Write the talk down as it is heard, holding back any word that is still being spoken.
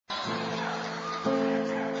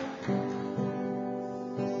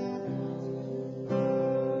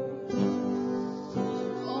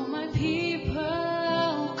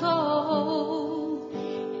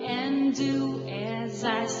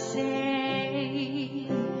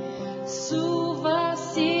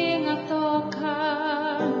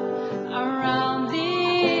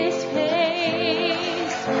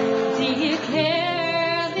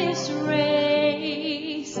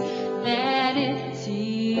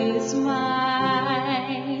is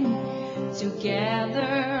mine.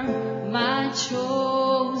 Together, my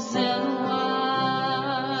chosen ones.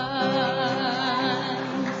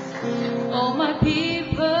 Oh, my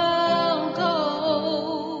people,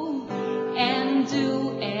 go and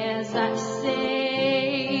do as I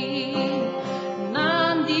say.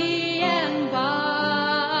 Nandi and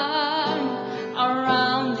Ban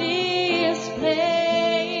around this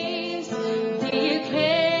place,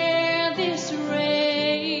 declare this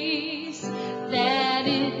race that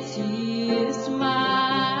it is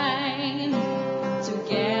mine.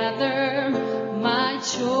 Together, my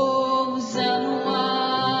chosen ones.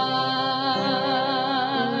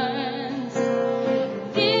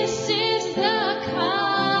 This is the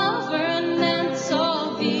covenant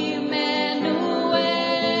of Emmanuel,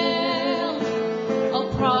 of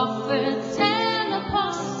prophets and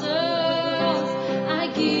apostles. I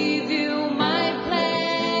give you my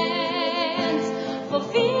plans for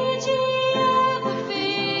Fiji, for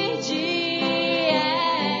Fiji,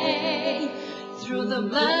 through the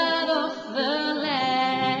blood of the Lamb.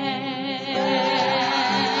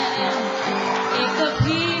 If the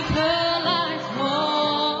people like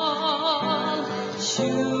all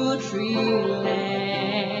should relent,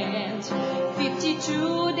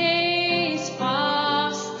 52 days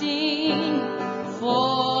fasting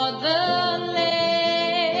for the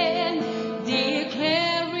land,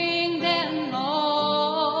 declaring that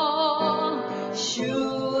all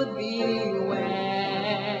should be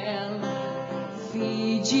well.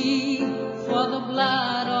 Fiji, for the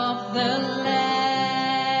blood of the Lamb.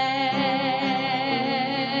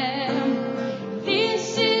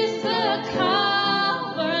 This is the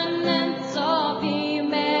covenant of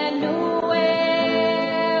Emmanuel,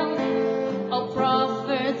 of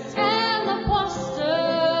prophets and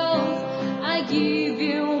apostles. I give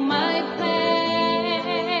you my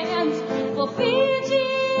plans for Fiji,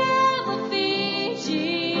 for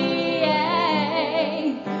Fiji,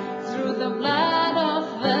 through the blood of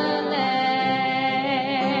the Lamb.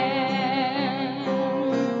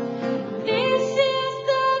 This is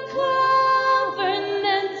the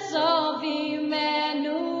covenant of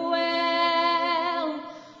Emmanuel,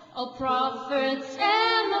 of prophets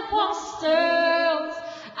and apostles.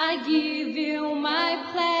 I give you my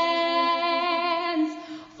plans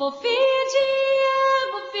for Fiji,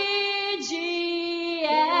 for Fiji,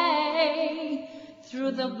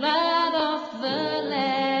 through the blood of the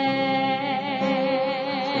Lamb.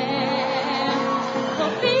 For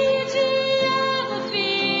Fiji, for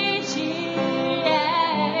Fiji,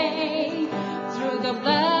 through the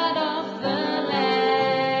blood of the Lamb.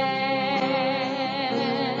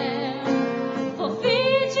 For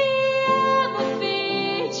Fiji,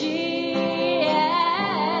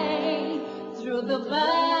 through the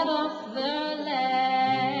blood of the